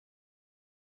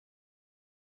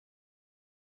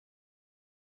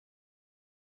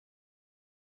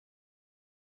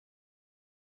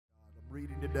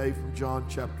reading today from John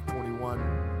chapter 21,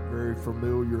 very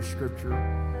familiar scripture,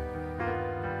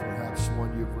 perhaps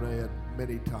one you've read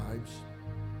many times.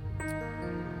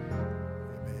 Amen.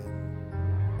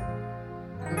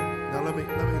 Now let me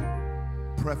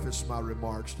preface my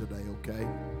remarks today, okay?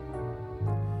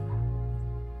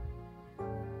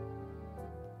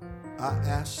 I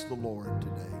asked the Lord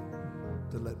today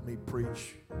to let me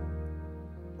preach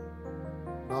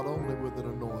not only with an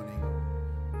anointing,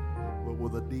 but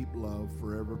with a deep love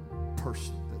for every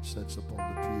person that sits upon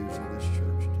the pews of this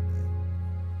church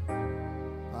today.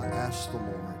 I ask the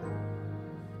Lord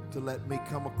to let me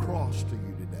come across to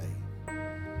you today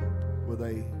with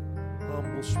a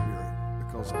humble spirit,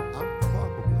 because I'm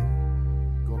probably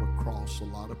going to cross a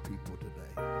lot of people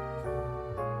today.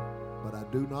 But I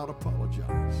do not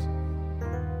apologize.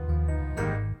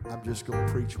 I'm just going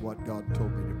to preach what God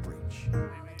told me to preach.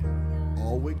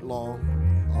 All week long,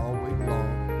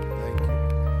 thank you.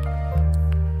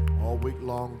 All week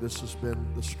long, this has been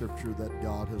the scripture that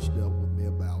God has dealt with me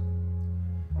about.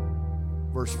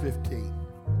 Verse 15,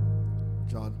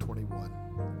 John 21.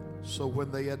 So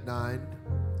when they had dined,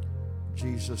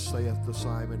 Jesus saith to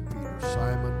Simon Peter,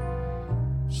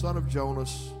 Simon, son of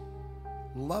Jonas,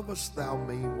 lovest thou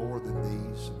me more than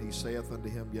these? And he saith unto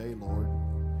him, Yea, Lord,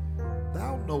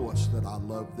 thou knowest that I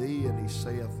love thee. And he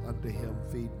saith unto him,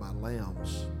 Feed my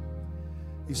lambs.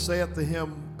 He saith to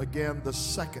him again the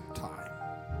second time,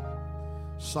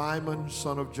 Simon,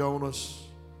 son of Jonas,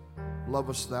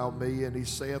 lovest thou me? And he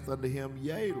saith unto him,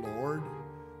 Yea, Lord,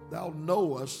 thou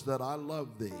knowest that I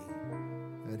love thee.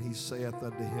 And he saith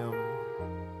unto him,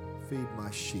 Feed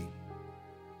my sheep.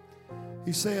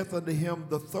 He saith unto him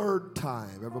the third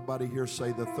time, everybody here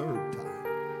say the third time,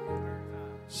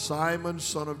 Simon,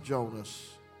 son of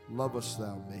Jonas, lovest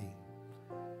thou me?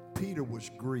 Peter was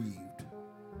grieved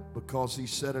because he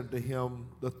said unto him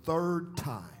the third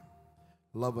time,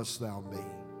 lovest thou me?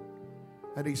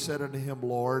 And he said unto him,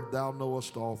 Lord, thou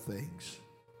knowest all things.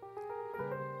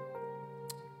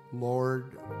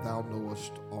 Lord, thou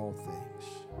knowest all things.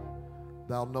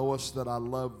 Thou knowest that I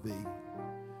love thee.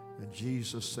 And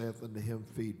Jesus saith unto him,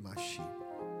 Feed my sheep.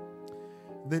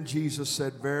 Then Jesus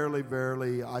said, Verily,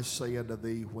 verily, I say unto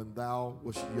thee, when thou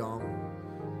wast young,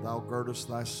 thou girdest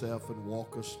thyself and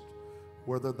walkest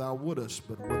whither thou wouldest.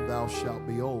 But when thou shalt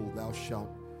be old, thou shalt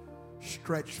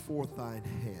stretch forth thine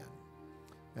hand,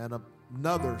 and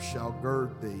another shall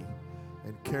gird thee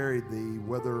and carry thee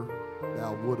whither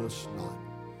thou wouldest not.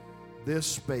 This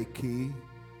spake he,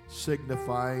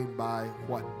 signifying by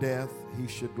what death he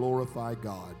should glorify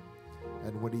God.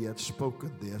 And when he had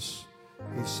spoken this,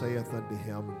 he saith unto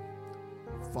him,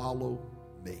 Follow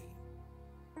me.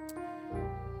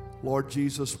 Lord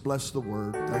Jesus, bless the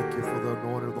word. Thank you for the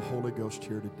anointing of the Holy Ghost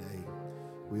here today.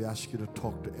 We ask you to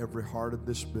talk to every heart in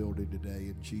this building today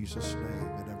in Jesus' name.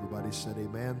 And everybody said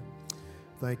amen.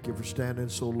 Thank you for standing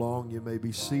so long. You may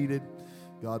be seated.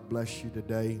 God bless you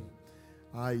today.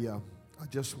 I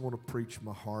just want to preach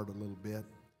my heart a little bit.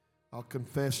 I'll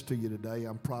confess to you today,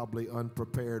 I'm probably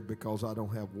unprepared because I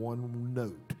don't have one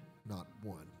note, not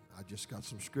one. I just got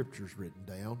some scriptures written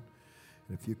down.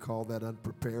 And if you call that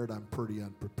unprepared, I'm pretty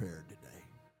unprepared today.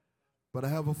 But I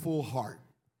have a full heart,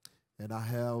 and I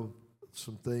have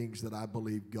some things that I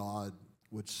believe God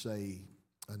would say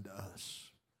unto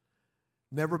us.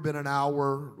 Never been an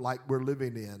hour like we're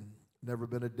living in, never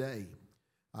been a day.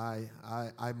 I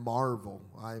marvel.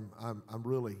 I'm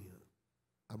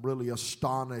really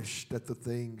astonished at the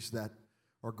things that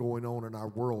are going on in our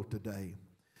world today.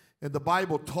 And the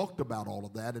Bible talked about all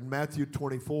of that. In Matthew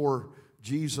 24,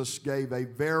 Jesus gave a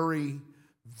very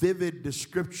vivid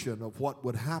description of what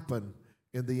would happen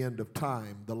in the end of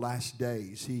time, the last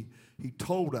days. He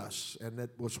told us, and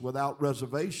it was without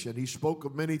reservation. He spoke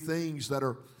of many things that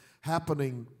are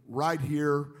happening right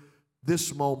here,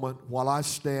 this moment, while I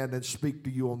stand and speak to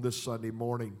you on this Sunday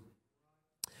morning.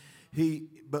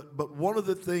 But one of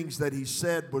the things that he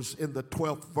said was in the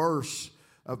 12th verse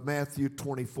of Matthew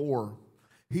 24.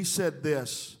 He said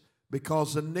this,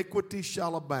 because iniquity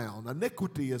shall abound.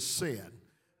 Iniquity is sin.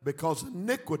 Because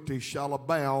iniquity shall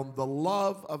abound, the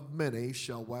love of many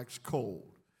shall wax cold.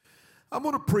 I'm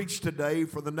going to preach today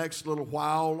for the next little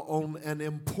while on an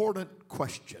important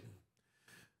question.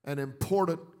 An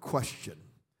important question.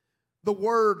 The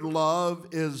word love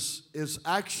is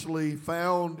actually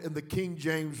found in the King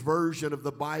James Version of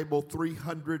the Bible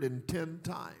 310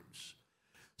 times.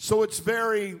 So it's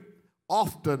very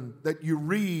often that you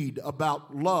read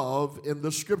about love in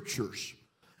the scriptures.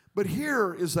 But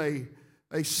here is a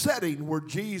setting where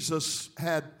Jesus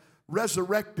had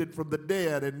resurrected from the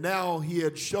dead, and now he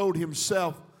had showed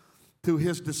himself to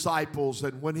his disciples.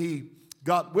 And when he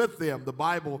got with them, the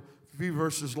Bible few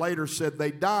verses later said they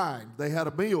dined. They had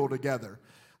a meal together.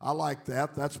 I like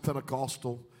that. That's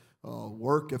Pentecostal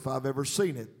work if I've ever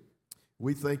seen it.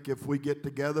 We think if we get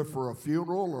together for a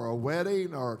funeral or a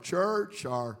wedding or a church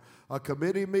or a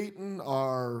committee meeting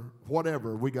or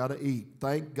whatever, we got to eat.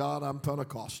 Thank God I'm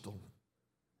Pentecostal.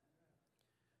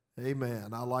 Amen.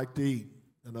 I like to eat.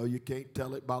 I know you can't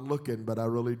tell it by looking, but I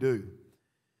really do.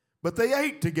 But they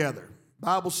ate together. The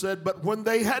Bible said, but when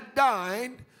they had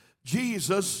dined,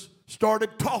 Jesus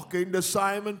started talking to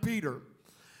Simon Peter.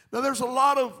 Now there's a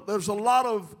lot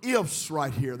of ifs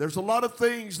right here. There's a lot of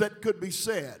things that could be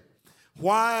said.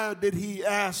 Why did he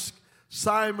ask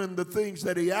Simon the things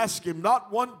that he asked him?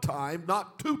 Not one time,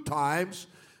 not two times,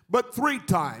 but three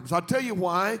times. I'll tell you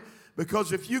why.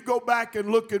 Because if you go back and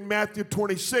look in Matthew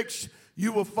 26,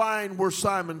 you will find where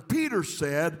Simon Peter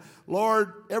said,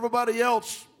 Lord, everybody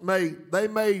else may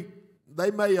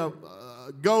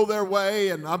go their way,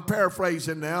 and I'm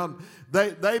paraphrasing now.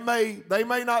 They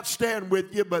may not stand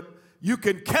with you, but you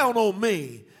can count on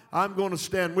me. I'm going to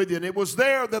stand with you. And it was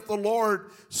there that the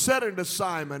Lord said unto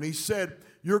Simon, he said,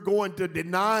 you're going to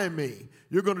deny me.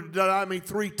 You're going to deny me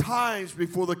 3 times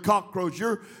before the cock crows.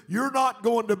 You're not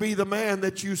going to be the man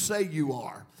that you say you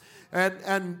are.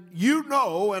 And you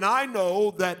know, and I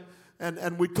know that,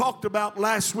 and we talked about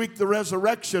last week the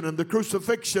resurrection and the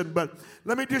crucifixion, but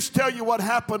let me just tell you what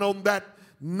happened on that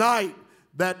night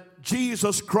that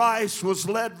Jesus Christ was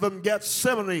led from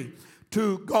Gethsemane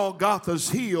to Golgotha's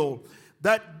hill.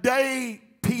 That day,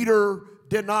 Peter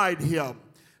denied him.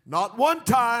 Not one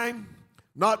time,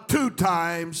 not 2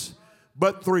 times,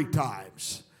 but 3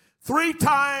 times. 3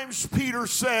 times Peter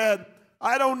said,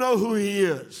 I don't know who he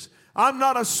is. I'm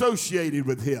not associated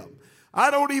with him.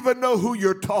 I don't even know who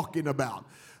you're talking about.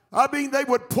 I mean, they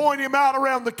would point him out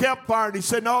around the campfire and he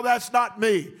said, no, that's not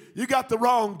me. You got the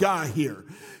wrong guy here.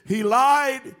 He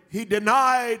lied, he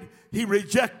denied, he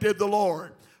rejected the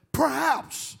Lord.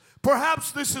 Perhaps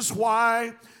this is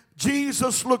why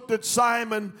Jesus looked at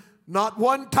Simon not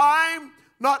 1 time,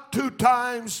 not 2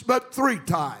 times, but 3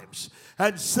 times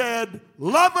and said,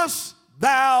 lovest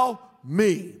thou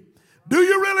me? Do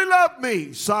you really love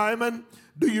me, Simon?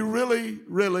 Do you really,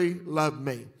 really love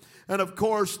me? And of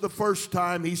course, the first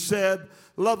time he said,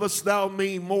 lovest thou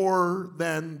me more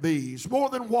than these? More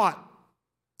than what?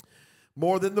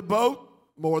 More than the boat?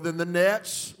 More than the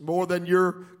nets? More than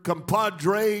your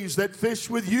compadres that fish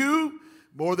with you?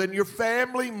 More than your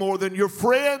family? More than your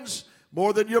friends?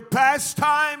 More than your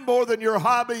pastime? More than your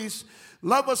hobbies?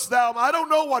 Lovest thou? I don't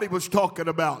know what he was talking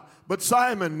about, but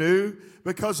Simon knew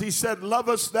because he said,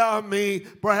 lovest thou me?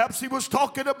 Perhaps he was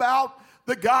talking about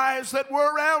the guys that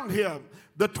were around him,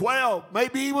 the 12.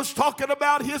 Maybe he was talking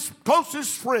about his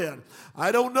closest friend.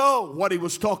 I don't know what he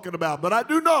was talking about, but I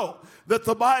do know that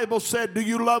the Bible said, do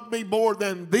you love me more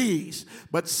than these?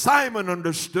 But Simon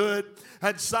understood,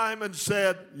 and Simon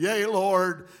said, yea,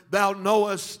 Lord, thou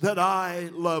knowest that I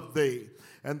love thee.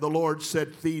 And the Lord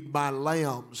said, feed my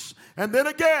lambs. And then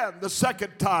again, the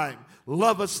second time,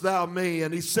 lovest thou me?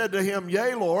 And he said to him,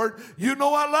 yea, Lord, you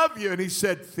know I love you. And he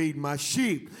said, feed my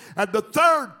sheep. And the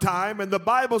third time, and the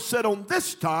Bible said on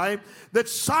this time, that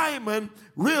Simon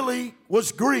really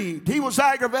was grieved. He was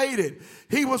aggravated.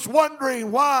 He was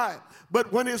wondering why.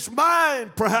 But when his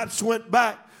mind perhaps went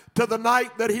back to the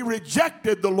night that he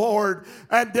rejected the Lord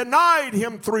and denied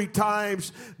him 3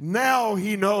 times, now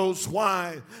he knows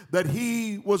why, that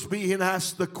he was being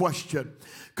asked the question.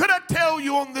 Could I tell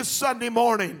you on this Sunday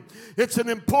morning, it's an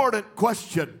important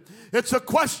question. It's a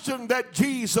question that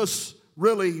Jesus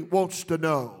really wants to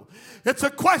know. It's a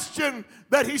question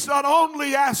that he's not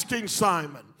only asking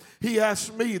Simon, he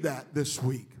asked me that this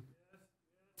week.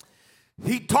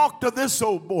 He talked to this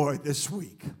old boy this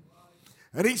week.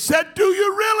 And he said, do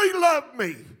you really love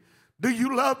me? Do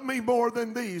you love me more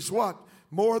than these? What?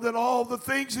 More than all the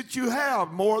things that you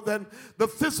have, more than the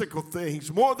physical things,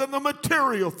 more than the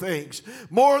material things,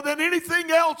 more than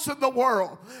anything else in the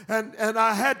world. And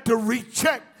I had to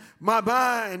recheck my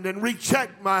mind and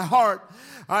recheck my heart.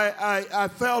 I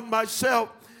found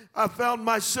myself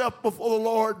before the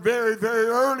Lord very, very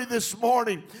early this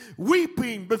morning,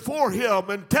 weeping before him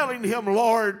and telling him,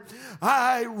 Lord,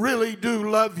 I really do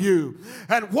love you.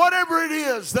 And whatever it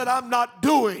is that I'm not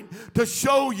doing to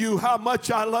show you how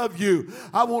much I love you,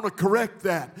 I want to correct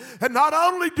that. And not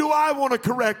only do I want to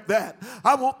correct that,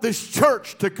 I want this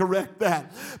church to correct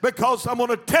that. Because I'm going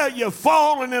to tell you,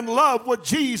 falling in love with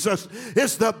Jesus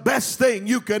is the best thing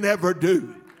you can ever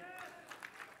do.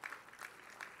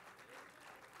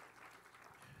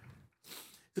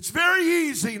 It's very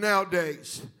easy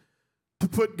nowadays to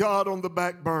put God on the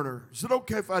back burner. Is it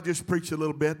okay if I just preach a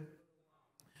little bit?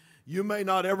 You may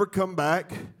not ever come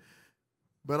back,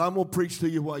 but I'm going to preach to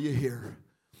you while you're here.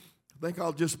 I think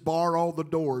I'll just bar all the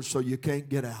doors so you can't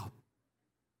get out.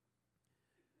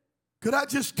 Could I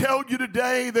just tell you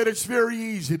today that it's very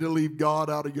easy to leave God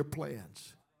out of your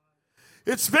plans?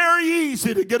 It's very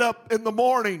easy to get up in the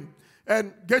morning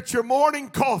and get your morning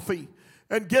coffee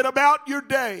and get about your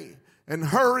day and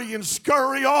hurry and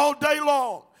scurry all day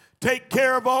long. Take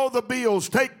care of all the bills.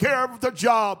 Take care of the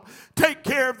job. Take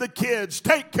care of the kids.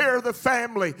 Take care of the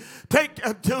family. Take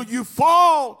until you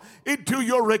fall into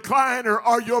your recliner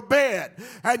or your bed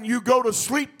and you go to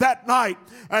sleep that night.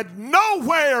 And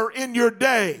nowhere in your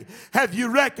day have you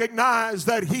recognized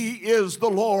that He is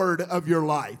the Lord of your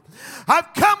life.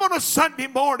 I've come on a Sunday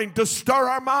morning to stir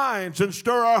our minds and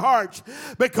stir our hearts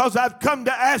because I've come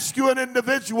to ask you an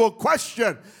individual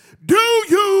question. Do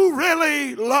you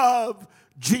really love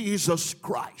Jesus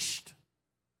Christ?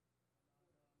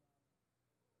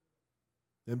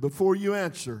 And before you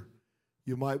answer,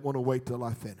 you might want to wait till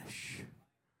I finish.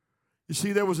 You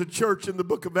see, there was a church in the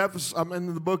book of Ephesus,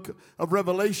 in the book of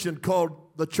Revelation called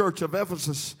the Church of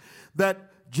Ephesus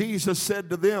that Jesus said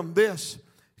to them this.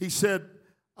 He said,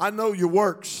 I know your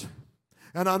works,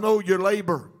 and I know your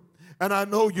labor, and I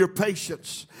know your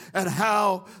patience, and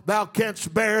how thou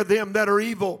canst bear them that are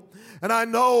evil. And I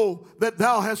know that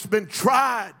thou hast been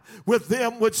tried with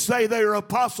them which say they are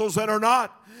apostles and are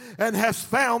not, and hast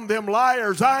found them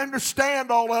liars. I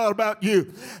understand all that about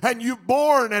you. And you've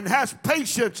borne and hast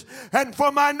patience. And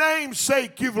for my name's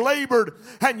sake you've labored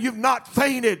and you've not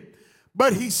fainted.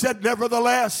 But he said,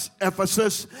 nevertheless,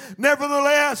 Ephesus,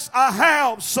 nevertheless, I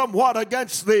have somewhat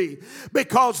against thee,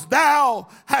 because thou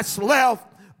hast left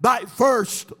thy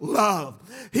first love.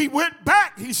 He went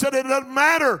back. He said, it doesn't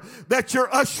matter that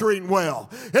you're ushering well.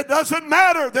 It doesn't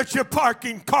matter that you're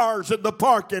parking cars in the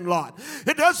parking lot.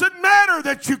 It doesn't matter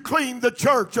that you cleaned the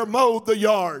church or mowed the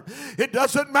yard. It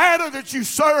doesn't matter that you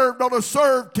served on a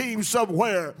serve team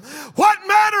somewhere. What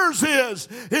matters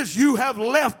is you have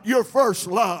left your first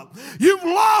love. You've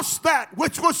lost that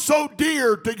which was so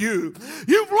dear to you.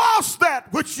 You've lost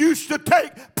that which used to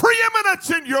take preeminence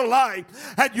in your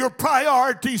life, and your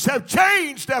priorities have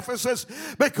changed, Ephesus,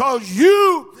 because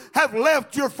you have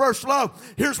left your first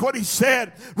love. Here's what he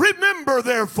said. Remember,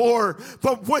 therefore,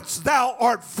 from which thou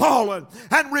art fallen,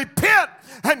 and repent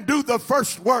and do the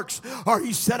first works. Or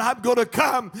he said, I'm going to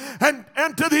come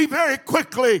and to thee very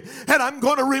quickly, and I'm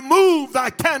going to remove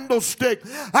thy candlestick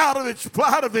out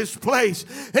of his place,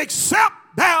 except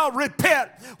thou repent.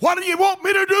 What do you want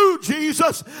me to do,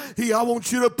 Jesus? I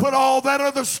want you to put all that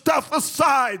other stuff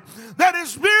aside. That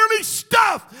is merely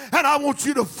stuff. And I want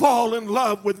you to fall in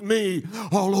love with me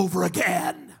all over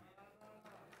again.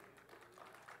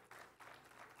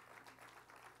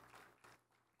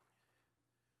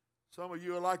 Some of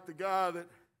you are like the guy that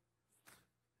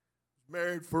was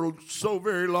married for so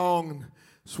very long, and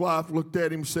his wife looked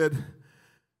at him and said,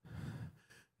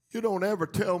 you don't ever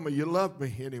tell me you love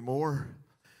me anymore.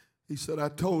 He said, I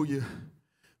told you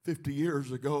 50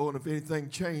 years ago, and if anything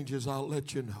changes, I'll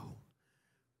let you know.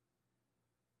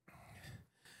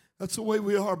 That's the way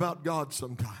we are about God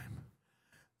sometime.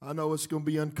 I know it's going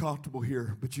to be uncomfortable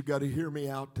here, but you got to hear me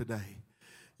out today.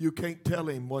 You can't tell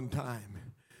him one time.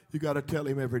 You got to tell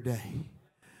him every day.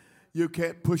 You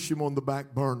can't push him on the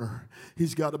back burner.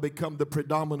 He's got to become the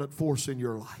predominant force in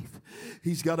your life.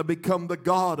 He's got to become the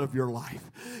God of your life.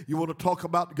 You want to talk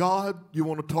about God? You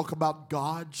want to talk about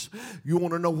gods? You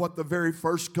want to know what the very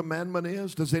first commandment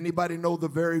is? Does anybody know the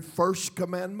very first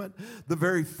commandment? The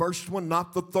very first one,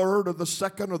 not the third or the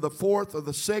second or the fourth or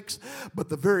the sixth, but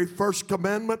the very first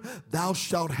commandment, thou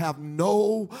shalt have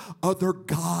no other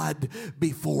God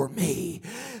before me.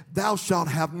 Thou shalt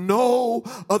have no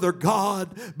other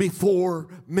God before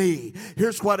me.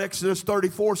 Here's what Exodus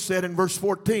 34 said in verse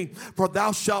 14. For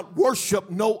thou shalt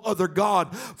worship no other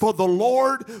God, for the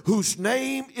Lord, whose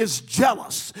name is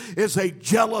jealous, is a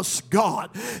jealous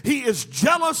God. He is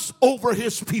jealous over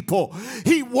his people.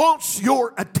 He wants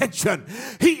your attention.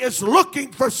 He is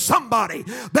looking for somebody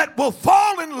that will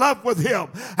fall in love with him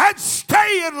and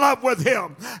stay in love with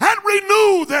him and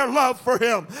renew their love for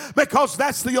him, because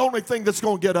that's the only thing that's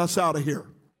going to get us out of here.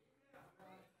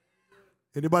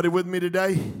 Anybody with me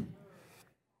today?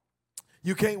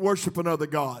 You can't worship another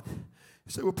God. You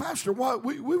say, well, Pastor, what?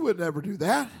 We would never do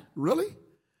that. Really?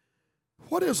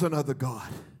 What is another God?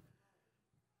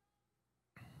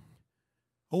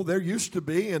 Oh, there used to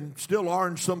be and still are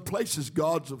in some places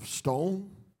gods of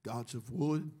stone, gods of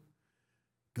wood,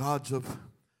 gods of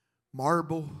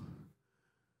marble.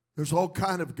 There's all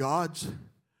kind of gods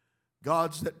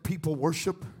that people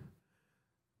worship.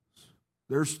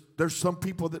 There's some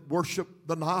people that worship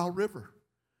the Nile River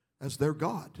as their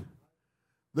God.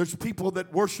 There's people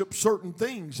that worship certain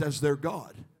things as their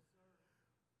God.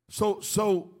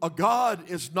 So a God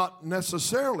is not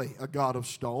necessarily a God of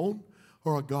stone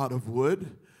or a God of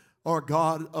wood or a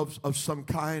God of some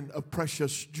kind of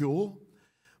precious jewel.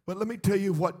 But let me tell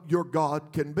you what your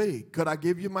God can be. Could I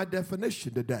give you my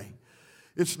definition today?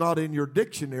 It's not in your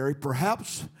dictionary,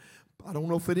 perhaps. I don't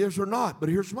know if it is or not, but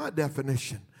here's my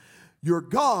definition. Your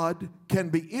God can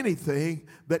be anything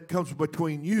that comes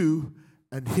between you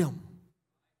and Him.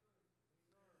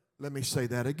 Let me say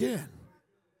that again.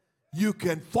 You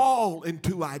can fall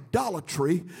into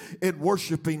idolatry in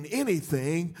worshiping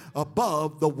anything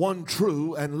above the one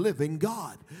true and living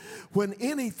God. When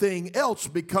anything else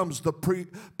becomes the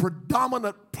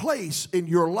predominant place in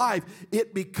your life,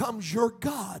 it becomes your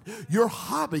God. Your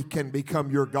hobby can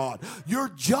become your God. Your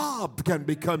job can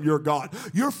become your God.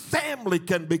 Your family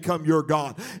can become your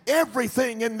God.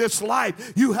 Everything in this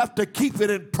life, you have to keep it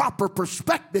in proper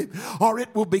perspective or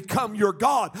it will become your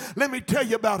God. Let me tell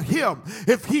you about Him.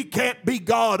 If He can't be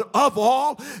God of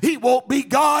all, He won't be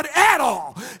God at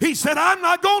all. He said, I'm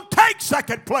not going to take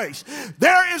second place.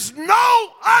 There is no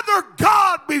other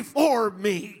God before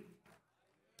me.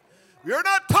 You're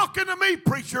not talking to me,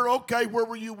 preacher. Okay, where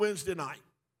were you Wednesday night?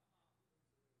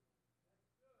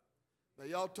 Now,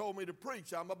 y'all told me to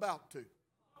preach. I'm about to.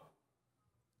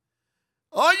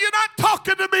 Oh, you're not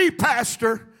talking to me,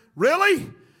 pastor. Really?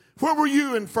 Where were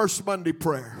you in First Monday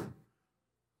prayer?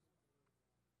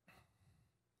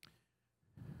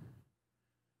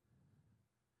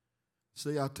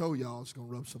 See, I told y'all I was going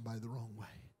to rub somebody the wrong way.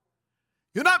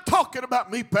 You're not talking about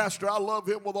me, pastor. I love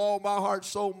Him with all my heart,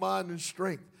 soul, mind, and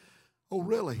strength. Oh,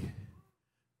 really?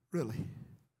 Really?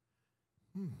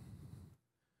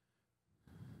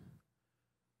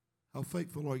 How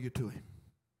faithful are you to Him?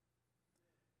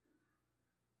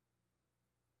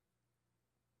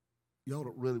 Y'all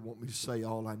don't really want me to say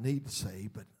all I need to say,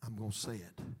 but I'm going to say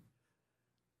it.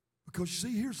 Because, you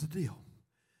see, here's the deal.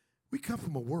 We come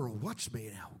from a world, watch me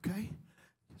now, okay?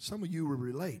 Some of you will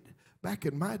relate. Back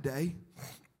in my day,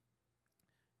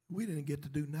 we didn't get to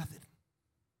do nothing.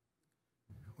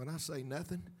 When I say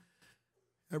nothing,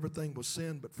 everything was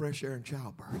sin but fresh air and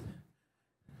childbirth.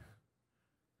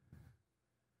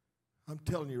 I'm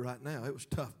telling you right now, it was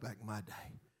tough back in my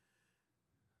day.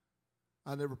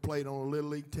 I never played on a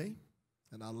little league team,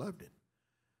 and I loved it.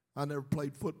 I never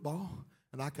played football,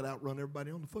 and I could outrun everybody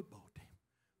on the football team.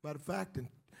 Matter of fact,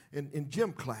 in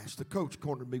gym class, the coach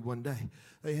cornered me one day.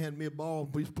 They handed me a ball,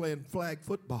 and we was playing flag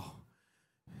football.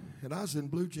 And I was in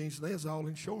blue jeans, and they was all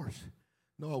in shorts.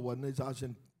 No, I wasn't. I was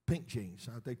in pink jeans.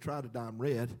 They tried to dye them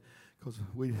red because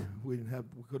we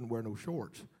couldn't wear no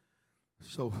shorts.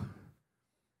 So,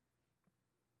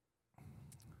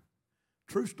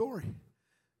 true story.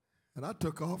 And I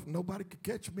took off, and nobody could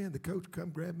catch me, and the coach come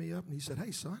grab me up, and he said,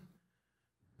 hey, son,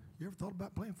 you ever thought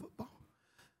about playing football?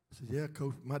 I said, yeah,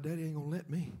 coach, my daddy ain't going to let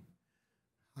me.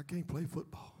 I can't play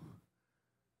football.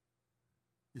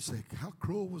 You say, how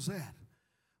cruel was that?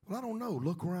 Well, I don't know.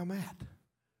 Look where I'm at.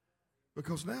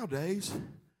 Because nowadays,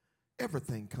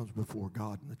 everything comes before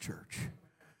God in the church.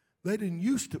 They didn't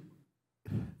used to.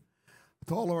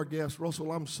 To all our guests,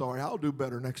 Russell, I'm sorry. I'll do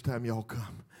better next time y'all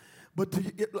come. But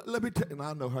let me tell you, and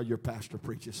I know how your pastor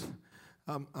preaches.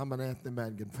 I'm an Anthony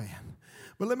Madigan fan.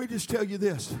 But let me just tell you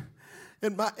this.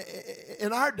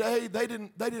 In our day, they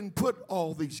didn't put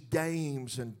all these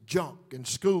games and junk and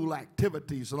school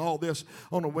activities and all this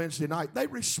on a Wednesday night. They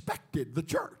respected the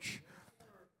church.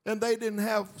 And they didn't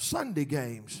have Sunday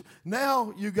games.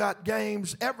 Now you got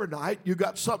games every night. You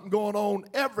got something going on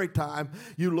every time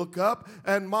you look up.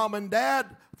 And mom and dad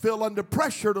feel under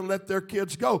pressure to let their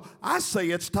kids go. I say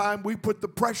it's time we put the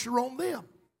pressure on them.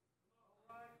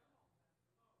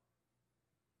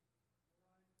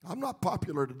 I'm not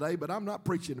popular today, but I'm not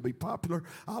preaching to be popular.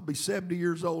 I'll be 70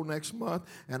 years old next month,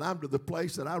 and I'm to the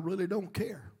place that I really don't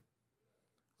care.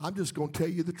 I'm just going to tell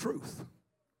you the truth.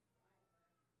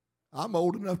 I'm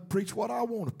old enough to preach what I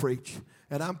want to preach,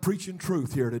 and I'm preaching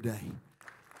truth here today.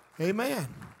 Amen.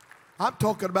 I'm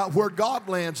talking about where God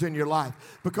lands in your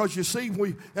life. Because you see,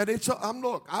 I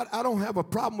don't have a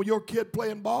problem with your kid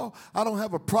playing ball. I don't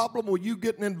have a problem with you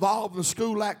getting involved in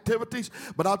school activities.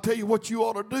 But I'll tell you what you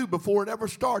ought to do before it ever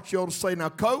starts. You ought to say, now,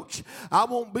 Coach, I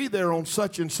won't be there on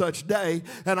such and such day,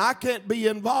 and I can't be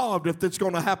involved if it's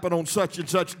going to happen on such and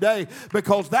such day,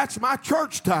 because that's my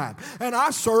church time, and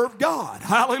I serve God.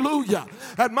 Hallelujah.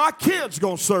 And my kid's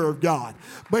going to serve God.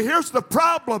 But here's the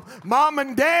problem. Mom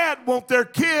and dad want their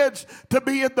kids to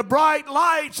be in the bright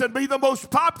lights and be the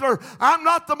most popular. I'm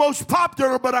not the most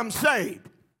popular, but I'm saved.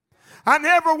 I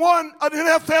never won an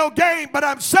NFL game, but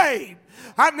I'm saved.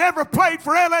 I never played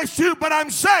for LSU, but I'm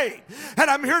saved. And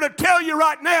I'm here to tell you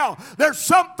right now, there's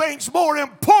some things more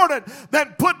important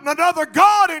than putting another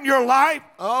God in your life.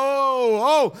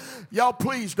 Y'all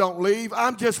please don't leave.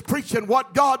 I'm just preaching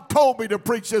what God told me to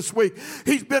preach this week.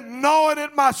 He's been gnawing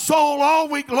at my soul all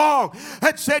week long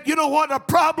and said, you know what the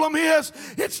problem is?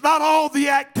 It's not all the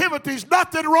activities,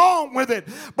 nothing wrong with it.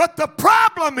 But the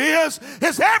problem is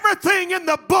everything in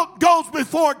the book goes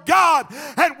before God,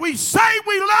 and we say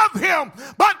we love Him,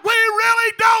 but we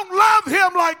really don't love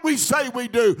Him like we say we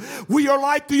do. We are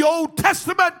like the Old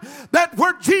Testament, that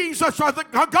where Jesus or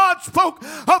God spoke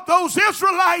of those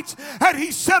Israelites, and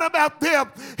He said about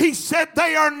them, He said,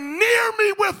 they are near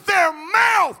me with their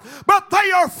mouth, but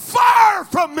they are far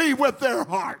from me with their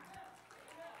heart.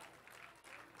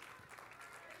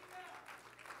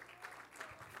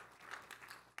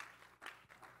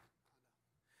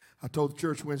 I told the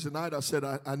church Wednesday night, I said,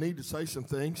 I need to say some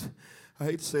things. I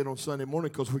hate to say it on Sunday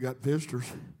morning because we got visitors.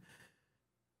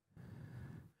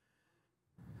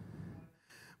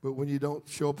 But when you don't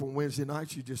show up on Wednesday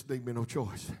nights, you just leave me no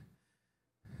choice.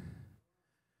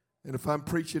 And if I'm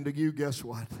preaching to you, guess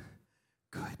what?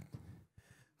 Good.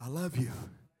 I love you.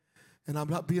 And I'm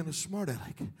not being a smart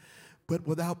aleck. But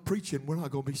without preaching, we're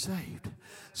not going to be saved.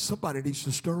 Somebody needs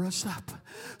to stir us up.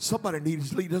 Somebody needs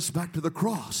to lead us back to the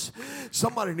cross.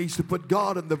 Somebody needs to put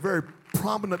God in the very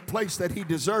prominent place that He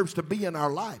deserves to be in our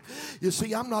life. You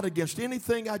see, I'm not against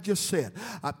anything I just said.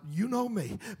 You know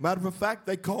me. Matter of fact,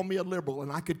 they call me a liberal,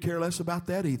 and I could care less about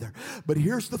that either. But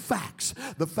here's the facts.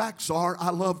 The facts are I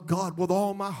love God with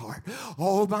all my heart,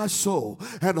 all my soul,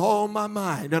 and all my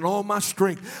mind, and all my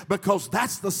strength, because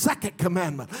that's the second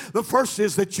commandment. The first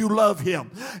is that you love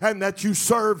Him and that you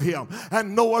serve Him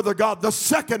and no other God. The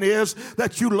second is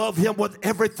that you love Him with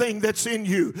everything that's in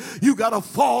you. You got to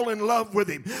fall in love with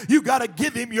Him. You got to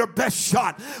give Him your best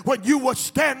shot when you will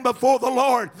stand before the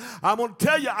Lord. I'm going to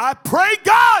tell you, I pray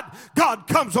God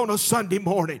comes on a Sunday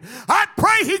morning. I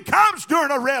pray He comes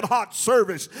during a red hot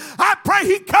service. I pray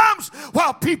He comes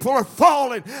while people are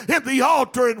falling in the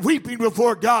altar and weeping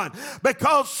before God,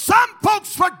 because some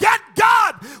folks forget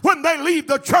God when they leave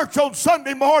the church on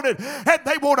Sunday morning and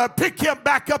they want to pick Him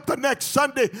back up the next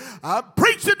Sunday. I'm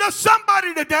preaching to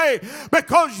somebody today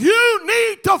because you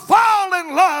need to fall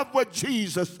in love with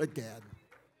Jesus again.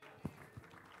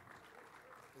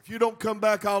 If you don't come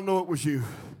back, I'll know it was you.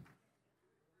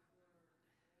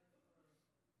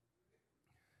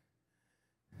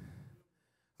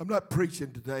 I'm not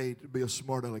preaching today to be a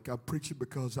smart aleck. I'm preaching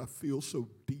because I feel so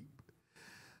deep.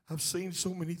 I've seen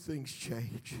so many things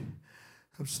change.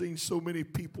 I've seen so many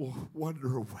people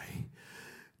wander away.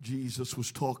 Jesus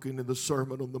was talking in the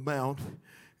Sermon on the Mount,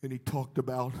 and He talked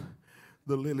about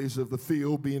the lilies of the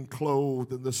field being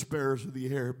clothed and the sparrows of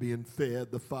the air being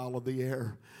fed, the fowl of the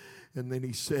air. And then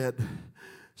He said,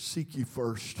 seek ye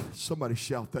first. Somebody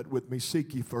shout that with me.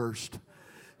 Seek ye first.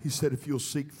 He said, if you'll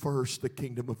seek first the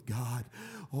kingdom of God,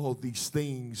 all these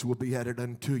things will be added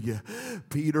unto you.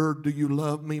 Peter, do you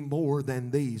love me more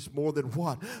than these? More than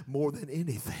what? More than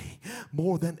anything.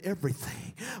 More than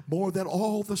everything. More than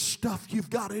all the stuff you've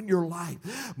got in your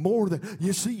life. More than,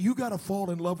 you see, you got to fall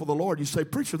in love with the Lord. You say,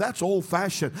 preacher, that's old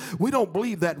fashioned. We don't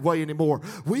believe that way anymore.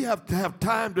 We have to have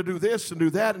time to do this and do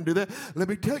that and do that. Let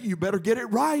me tell you, you better get it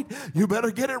right. You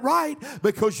better get it right,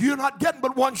 because you're not getting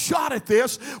but one shot at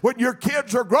this when your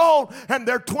kids are grown and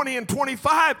they're 20 and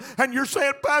 25 and you're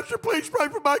saying, Pastor, please pray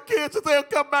for my kids that they'll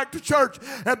come back to church,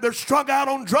 and they're strung out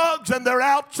on drugs and they're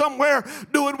out somewhere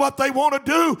doing what they want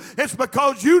to do. It's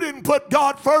because you didn't put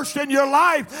God first in your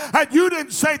life, and you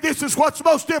didn't say this is what's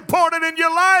most important in your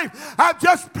life. I'm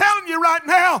just telling you right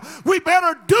now, we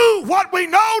better do what we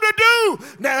know to do.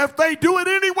 Now, if they do it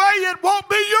anyway, it won't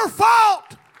be your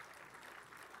fault.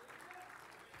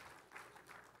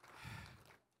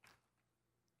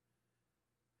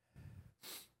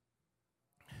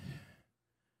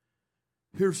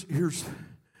 Here's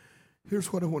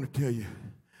what I want to tell you.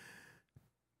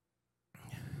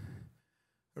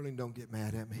 Erling, don't get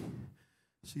mad at me.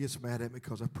 She gets mad at me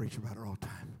because I preach about her all the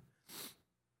time.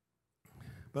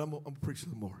 But I'm going to preach a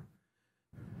little more.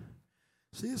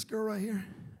 See this girl right here?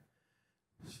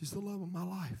 She's the love of my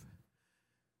life.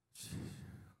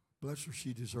 Bless her,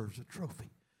 she deserves a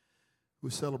trophy. We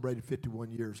celebrated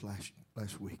 51 years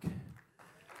last week.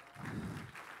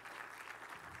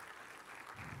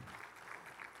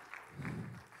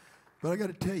 But I got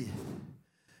to tell you,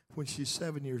 when she's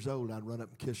 7 years old, I'd run up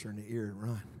and kiss her in the ear and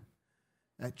run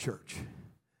at church.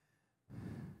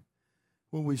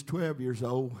 When we was 12 years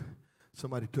old,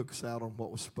 somebody took us out on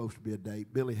what was supposed to be a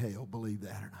date. Billy Hale, believe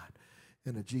that or not,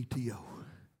 in a GTO.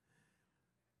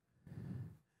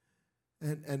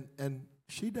 And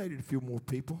She dated a few more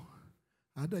people.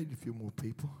 I dated a few more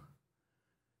people.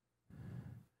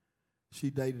 She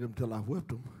dated them till I whipped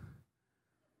them.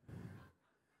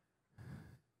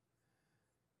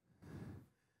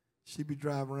 She'd be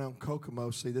driving around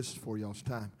Kokomo. See, this is for y'all's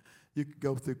time. You could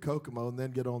go through Kokomo and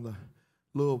then get on the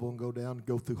Louisville and go down and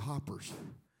go through Hoppers.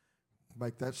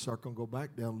 Make that circle and go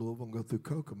back down Louisville and go through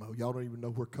Kokomo. Y'all don't even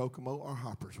know where Kokomo or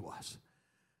Hoppers was.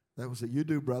 That was it. You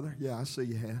do, brother. Yeah, I see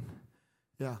your hand.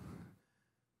 Yeah.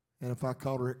 And if I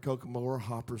caught her at Kokomo or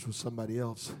Hoppers with somebody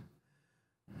else,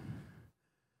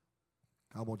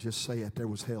 I won't just say it. There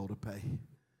was hell to pay.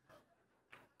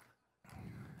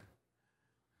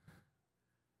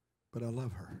 But I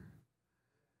love her.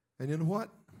 And you know what?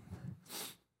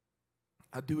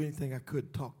 I'd do anything I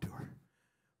could to talk to her.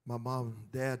 My mom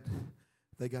and dad,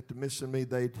 they got to missing me.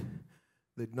 They'd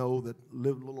know that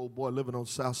little old boy living on the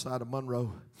south side of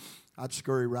Monroe, I'd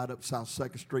scurry right up South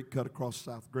 2nd Street, cut across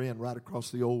South Grand, right across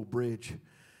the old bridge,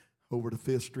 over to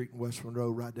 5th Street in West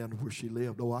Monroe, right down to where she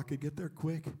lived. Oh, I could get there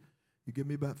quick. You give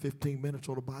me about 15 minutes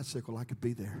on a bicycle, I could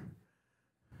be there.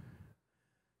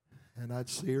 And I'd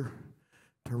see her,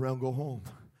 turn around and go home.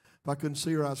 If I couldn't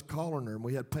see her, I was calling her, and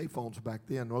we had payphones back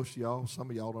then. Most of y'all,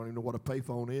 some of y'all don't even know what a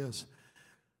payphone is.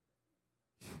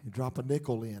 You drop a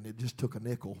nickel in. It just took a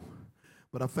nickel.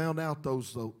 But I found out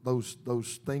those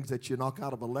things that you knock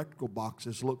out of electrical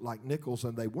boxes look like nickels,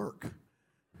 and they work.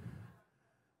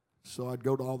 So I'd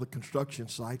go to all the construction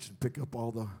sites and pick up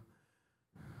all the...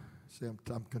 See,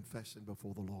 I'm confessing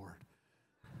before the Lord.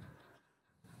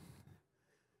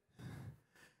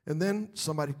 And then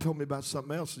somebody told me about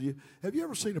something else. Have you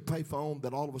ever seen a payphone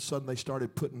that all of a sudden they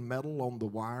started putting metal on the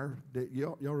wire?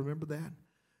 Y'all remember that?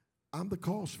 I'm the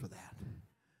cause for that.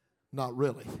 Not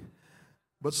really.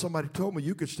 But somebody told me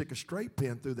you could stick a straight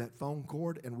pin through that phone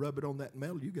cord and rub it on that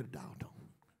metal. You get a dial tone.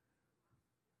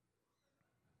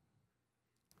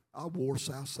 I wore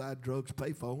Southside Drugs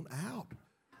payphone out.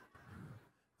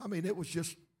 I mean, it was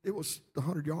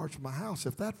 100 yards from my house,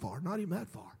 if that far, not even that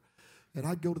far. And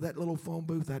I'd go to that little phone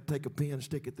booth, I'd take a pin,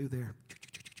 stick it through there.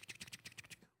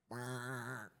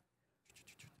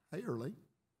 Hey, Early.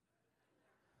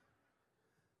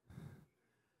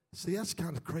 See, that's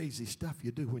kind of crazy stuff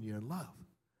you do when you're in love.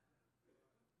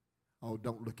 Oh,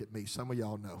 don't look at me. Some of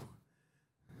y'all know.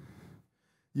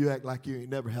 You act like you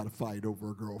ain't never had a fight over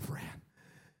a girlfriend.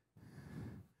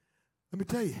 Let me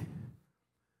tell you,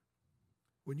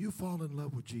 when you fall in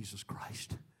love with Jesus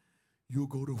Christ, you'll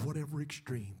go to whatever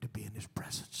extreme to be in His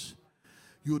presence.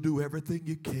 You'll do everything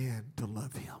you can to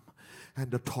love Him and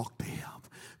to talk to Him.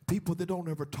 People that don't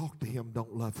ever talk to Him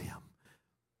don't love Him.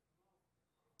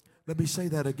 Let me say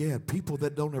that again. People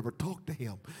that don't ever talk to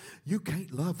Him, you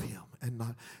can't love Him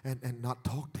and not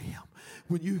talk to Him.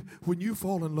 When you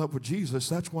fall in love with Jesus,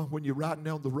 that's why when you're riding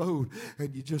down the road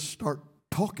and you just start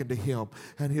talking to Him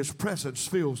and His presence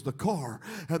fills the car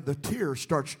and the tears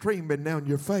start streaming down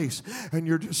your face and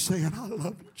you're just saying, I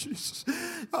love you, Jesus.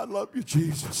 I love you,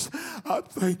 Jesus. I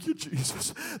thank you,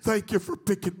 Jesus. Thank you for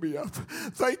picking me up.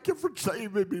 Thank you for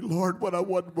saving me, Lord, when I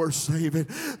wasn't worth saving.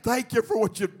 Thank you for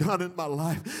what you've done in my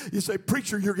life. You say,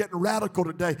 preacher, you're getting radical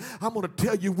today. I'm going to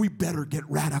tell you we better get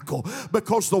radical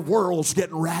because the world's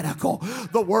getting radical.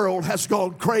 The world has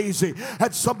gone crazy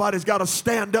and somebody's got to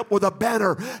stand up with a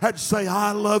banner and say,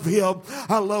 I love Him.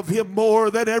 I love Him more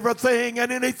than everything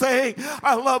and anything.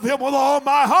 I love Him with all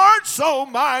my heart, soul,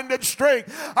 mind, and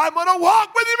strength. I'm going to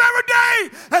walk with Him every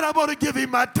day, and I'm going to give Him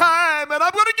my time, and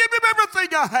I'm going to give Him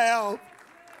everything I have.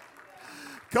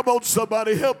 Come on,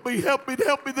 somebody, help me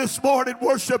this morning.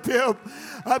 Worship Him.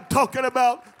 I'm talking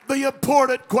about the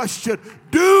important question.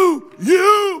 Do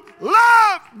you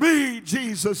love me?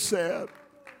 Jesus said.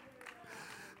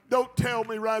 Don't tell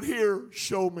me right here.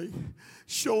 Show me.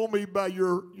 Show me by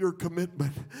your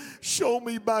commitment. Show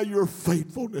me by your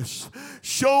faithfulness.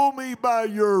 Show me by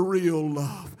your real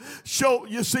love.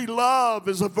 You see, love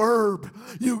is a verb.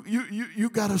 You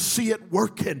got to see it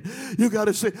working. You got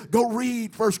to see. Go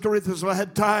read 1 Corinthians. If I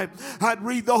had time, I'd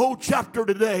read the whole chapter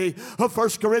today of 1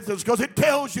 Corinthians because it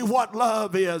tells you what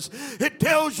love is. It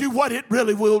tells you what it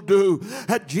really will do.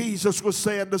 And Jesus was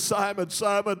saying to Simon,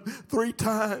 Simon, 3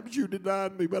 times you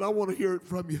denied me, but I want to hear it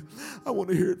from you. I want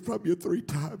to hear it from you 3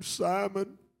 times.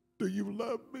 Simon, do you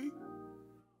love me?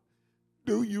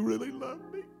 Do you really love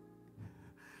me?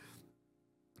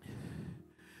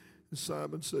 And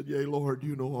Simon said, yea, Lord,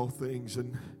 you know all things.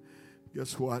 And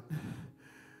guess what?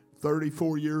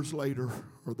 34 years later,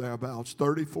 or thereabouts,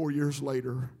 34 years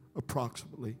later,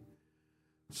 approximately,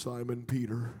 Simon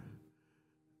Peter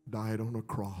died on a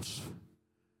cross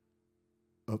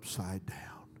upside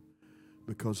down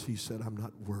because he said, I'm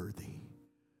not worthy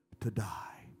to die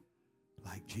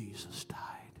like Jesus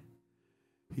died.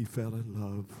 He fell in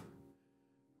love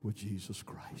with Jesus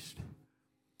Christ.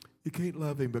 You can't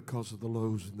love him because of the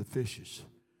loaves and the fishes.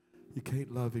 You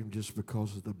can't love him just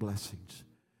because of the blessings.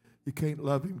 You can't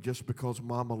love him just because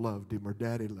mama loved him or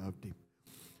daddy loved him.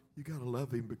 You got to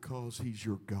love him because he's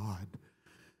your God,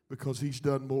 because he's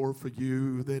done more for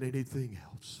you than anything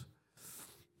else.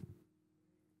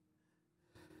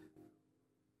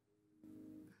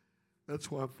 That's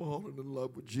why falling in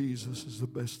love with Jesus is the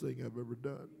best thing I've ever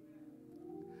done.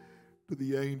 To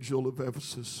the angel of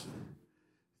Ephesus,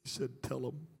 he said, tell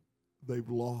them they've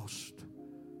lost.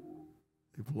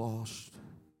 They've lost.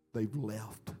 They've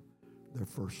left their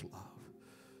first love.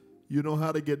 You know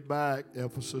how to get back,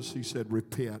 Ephesus? He said,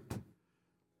 repent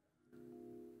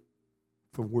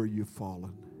from where you've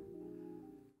fallen.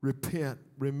 Repent.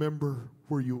 Remember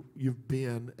where you've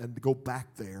been and go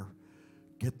back there.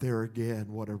 Get there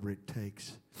again, whatever it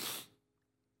takes.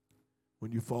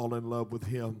 When you fall in love with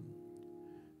him,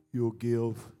 you'll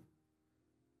give,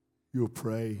 you'll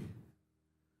pray,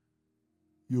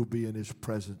 you'll be in his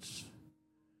presence.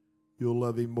 You'll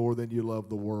love him more than you love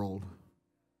the world.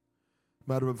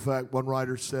 Matter of fact, one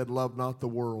writer said, love not the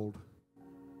world,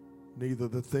 neither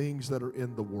the things that are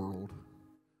in the world.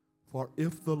 For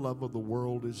if the love of the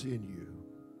world is in you,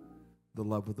 the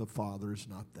love of the Father is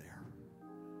not there.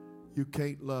 You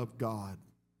can't love God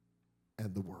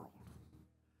and the world.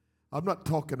 I'm not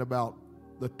talking about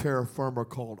the terra firma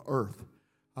called earth.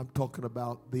 I'm talking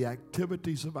about the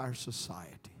activities of our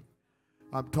society.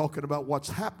 I'm talking about what's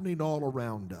happening all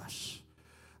around us.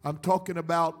 I'm talking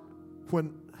about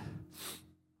when,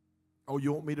 oh,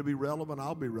 you want me to be relevant?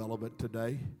 I'll be relevant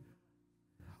today.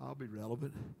 I'll be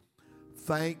relevant.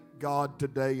 Thank God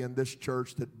today in this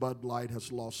church that Bud Light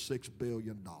has lost $6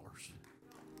 billion.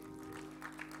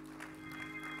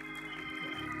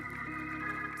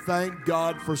 Thank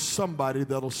God for somebody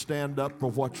that'll stand up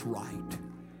for what's right.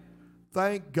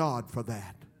 Thank God for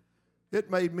that.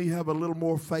 It made me have a little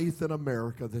more faith in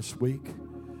America this week.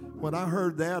 When I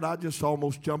heard that, I just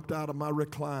almost jumped out of my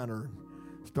recliner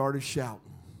and started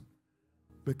shouting,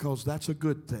 because that's a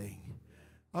good thing.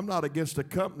 I'm not against a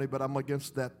company, but I'm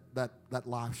against that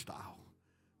lifestyle.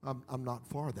 I'm not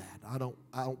for that. I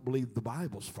don't believe the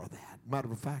Bible's for that.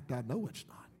 Matter of fact, I know it's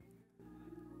not.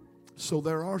 So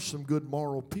there are some good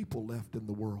moral people left in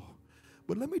the world.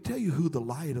 But let me tell you who the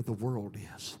light of the world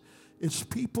is. It's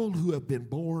people who have been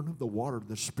born of the water of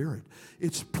the Spirit.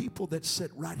 It's people that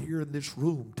sit right here in this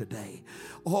room today.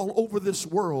 All over this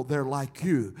world, they're like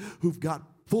you, who've got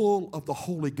full of the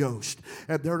Holy Ghost,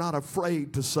 and they're not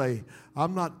afraid to say,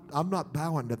 I'm not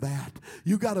bowing to that.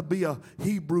 You got to be a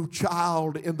Hebrew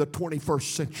child in the 21st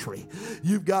century.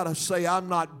 You've got to say, I'm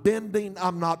not bending,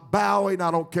 I'm not bowing.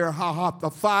 I don't care how hot the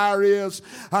fire is.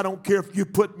 I don't care if you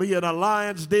put me in a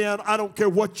lion's den. I don't care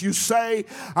what you say.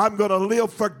 I'm going to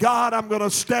live for God. I'm going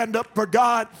to stand up for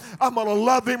God. I'm going to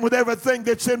love him with everything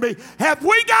that's in me. Have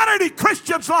we got any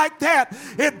Christians like that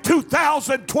in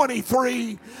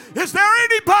 2023? Is there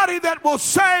anybody that will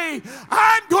say,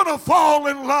 I'm going to fall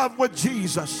in love with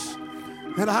Jesus,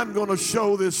 and I'm going to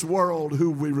show this world who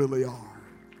we really are?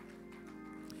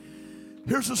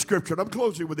 Here's a scripture, and I'm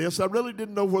closing with this. I really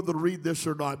didn't know whether to read this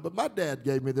or not, but my dad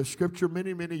gave me this scripture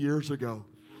many, many years ago.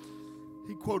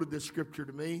 He quoted this scripture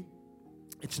to me.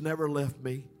 It's never left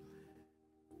me.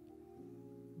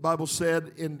 The Bible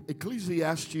said in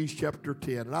Ecclesiastes chapter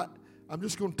 10, and I'm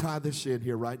just going to tie this in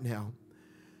here right now.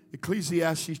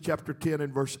 Ecclesiastes chapter 10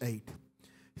 and verse 8.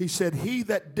 He said, he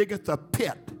that diggeth a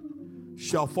pit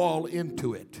shall fall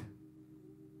into it.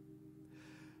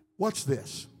 What's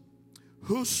this?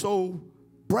 Whoso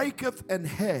breaketh an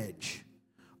hedge,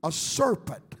 a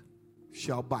serpent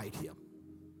shall bite him.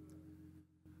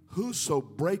 Whoso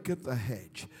breaketh a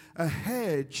hedge. A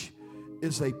hedge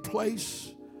is a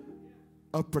place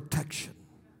of protection.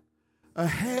 A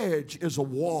hedge is a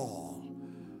wall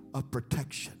of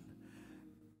protection.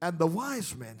 And the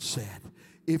wise man said,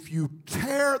 if you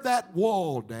tear that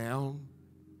wall down,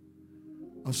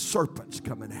 a serpent's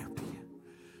coming after you.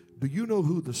 Do you know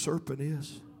who the serpent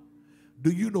is?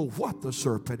 Do you know what the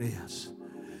serpent is?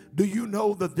 Do you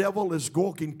know the devil is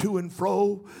walking to and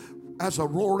fro as a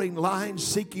roaring lion,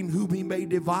 seeking whom he may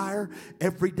devour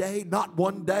every day, not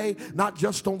one day, not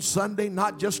just on Sunday,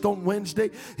 not just on Wednesday.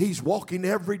 He's walking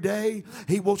every day.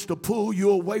 He wants to pull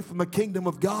you away from the kingdom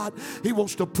of God. He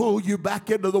wants to pull you back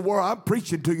into the world. I'm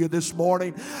preaching to you this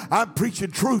morning. I'm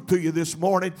preaching truth to you this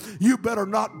morning. You better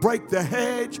not break the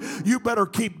hedge. You better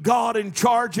keep God in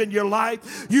charge in your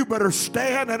life. You better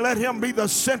stand and let him be the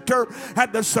center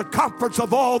and the circumference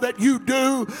of all that you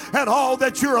do and all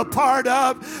that you're a part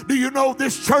of. Do you you know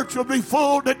this church will be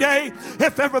full today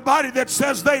if everybody that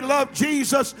says they love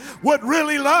Jesus would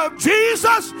really love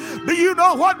Jesus? Do you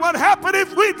know what would happen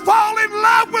if we'd fall in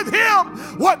love with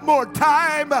him one more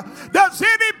time? Does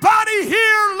anybody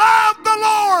here love the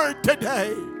Lord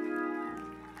today?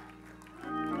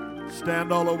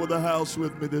 Stand all over the house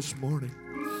with me this morning.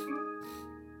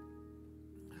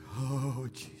 Oh,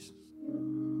 Jesus.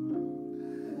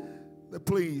 Now,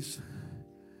 please,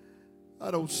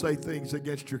 I don't say things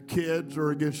against your kids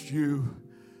or against you.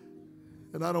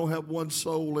 And I don't have one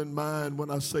soul in mind when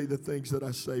I say the things that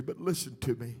I say. But listen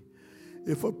to me.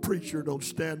 If a preacher don't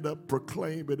stand up,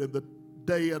 proclaim it in the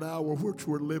day and hour which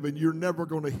we're living, you're never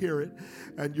going to hear it,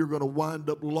 and you're going to wind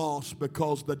up lost,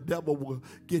 because the devil will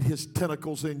get his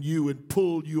tentacles in you and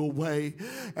pull you away,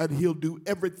 and he'll do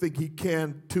everything he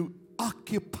can to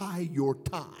occupy your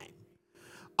time.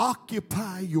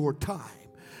 Occupy your time.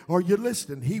 Are you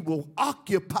listening? He will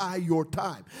occupy your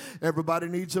time. Everybody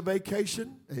needs a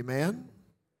vacation. Amen.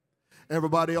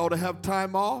 Everybody ought to have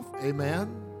time off.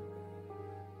 Amen.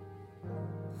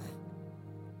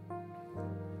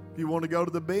 If you want to go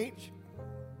to the beach,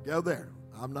 go there.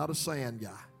 I'm not a sand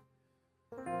guy.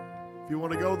 If you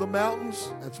want to go to the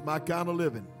mountains, that's my kind of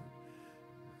living.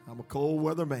 I'm a cold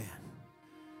weather man.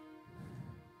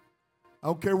 I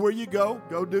don't care where you go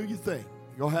do your thing.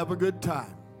 Go have a good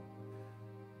time.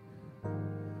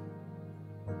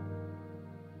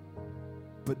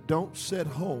 But don't sit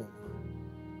home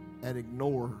and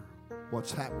ignore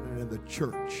what's happening in the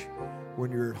church when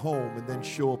you're at home, and then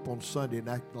show up on Sunday and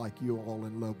act like you're all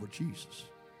in love with Jesus.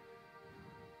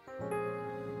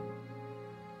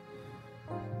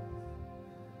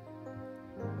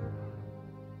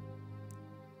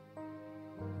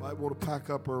 Might want to pack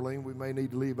up early, and we may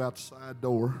need to leave out the side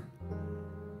door.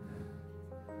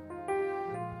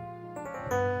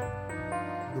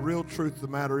 The real truth of the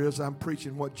matter is, I'm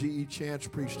preaching what G.E. Chance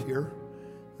preached here,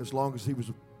 as long as he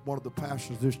was one of the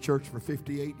pastors of this church for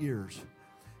 58 years.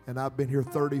 And I've been here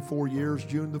 34 years,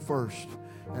 June the 1st.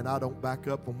 And I don't back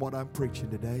up on what I'm preaching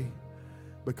today,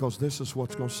 because this is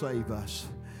what's going to save us.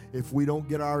 If we don't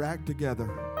get our act together,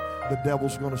 the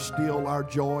devil's going to steal our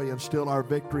joy and steal our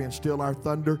victory and steal our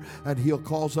thunder, and he'll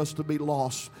cause us to be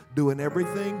lost doing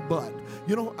everything but.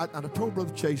 You know, I told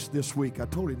Brother Chase this week, I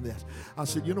told him this. I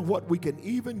said, you know what? We can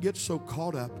even get so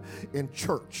caught up in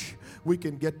church. We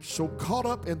can get so caught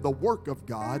up in the work of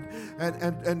God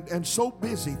and so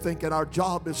busy thinking our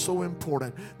job is so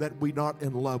important that we're not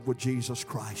in love with Jesus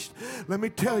Christ. Let me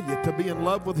tell you, to be in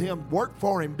love with him, work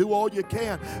for him, do all you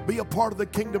can, be a part of the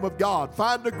kingdom of God,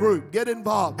 find a group, get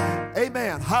involved.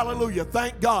 Amen. Hallelujah.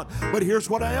 Thank God. But here's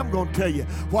what I am going to tell you.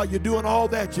 While you're doing all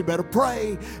that, you better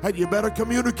pray, and you better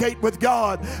communicate with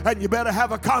God, and you better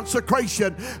have a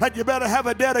consecration, and you better have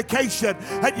a dedication,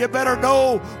 and you better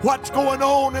know what's going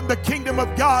on in the kingdom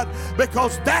of God,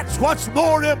 because that's what's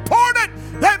more important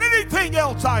than anything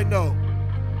else I know.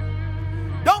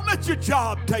 Don't let your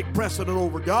job take precedent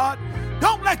over God.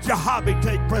 Don't let your hobby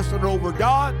take precedent over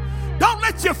God. Don't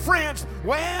let your friends,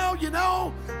 well, you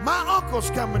know, my uncle's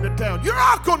coming to town. Your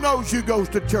uncle knows you goes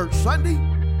to church Sunday.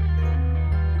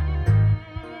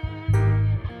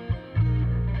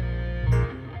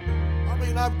 I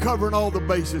mean, I'm covering all the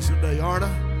bases today, aren't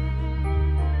I?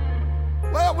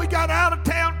 Well, we got out of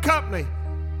town company.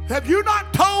 Have you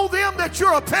not told them that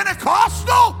you're a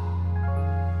Pentecostal?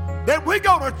 That we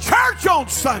go to church on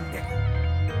Sunday.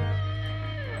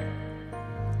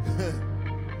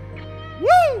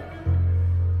 Woo!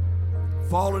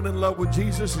 Falling in love with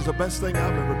Jesus is the best thing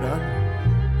I've ever done.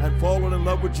 And falling in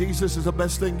love with Jesus is the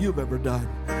best thing you've ever done.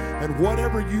 And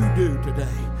whatever you do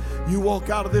today, you walk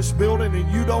out of this building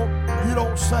and you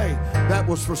don't say that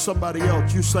was for somebody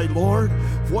else. You say, Lord,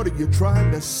 what are you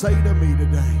trying to say to me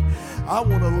today? I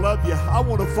want to love you. I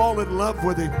want to fall in love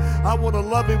with him. I want to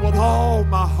love him with all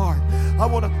my heart.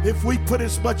 If we put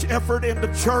as much effort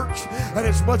into church and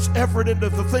as much effort into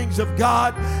the things of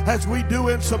God as we do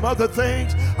in some other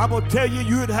things, I'm going to tell you,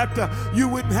 you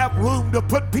wouldn't have room to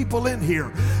put people in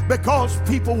here, because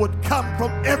people would come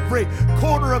from every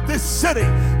corner of this city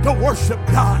to worship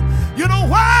God. You know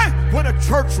why? When a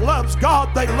church loves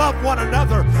God, they love one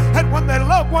another. And when they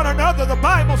love one another, the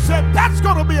Bible said that's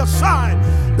going to be a sign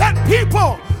that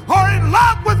people are in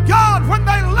love with God, when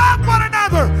they love one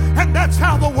another. And that's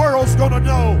how the world's going to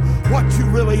know what you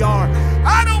really are.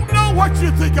 I don't know what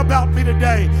you think about me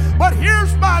today, but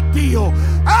here's my deal.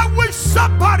 I wish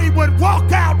somebody would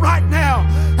walk out right now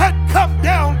and come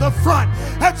down the front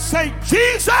and say,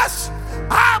 Jesus,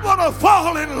 I want to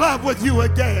fall in love with you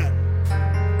again.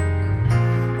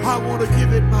 I want to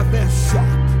give it my best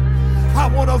shot. I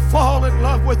want to fall in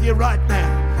love with you right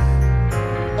now.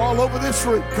 all over this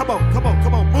room. Come on, come on,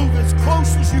 come on. Move as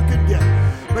close as you can get,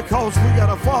 because we got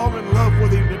to fall in love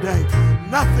with Him today.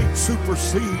 Nothing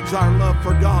supersedes our love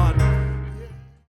for God.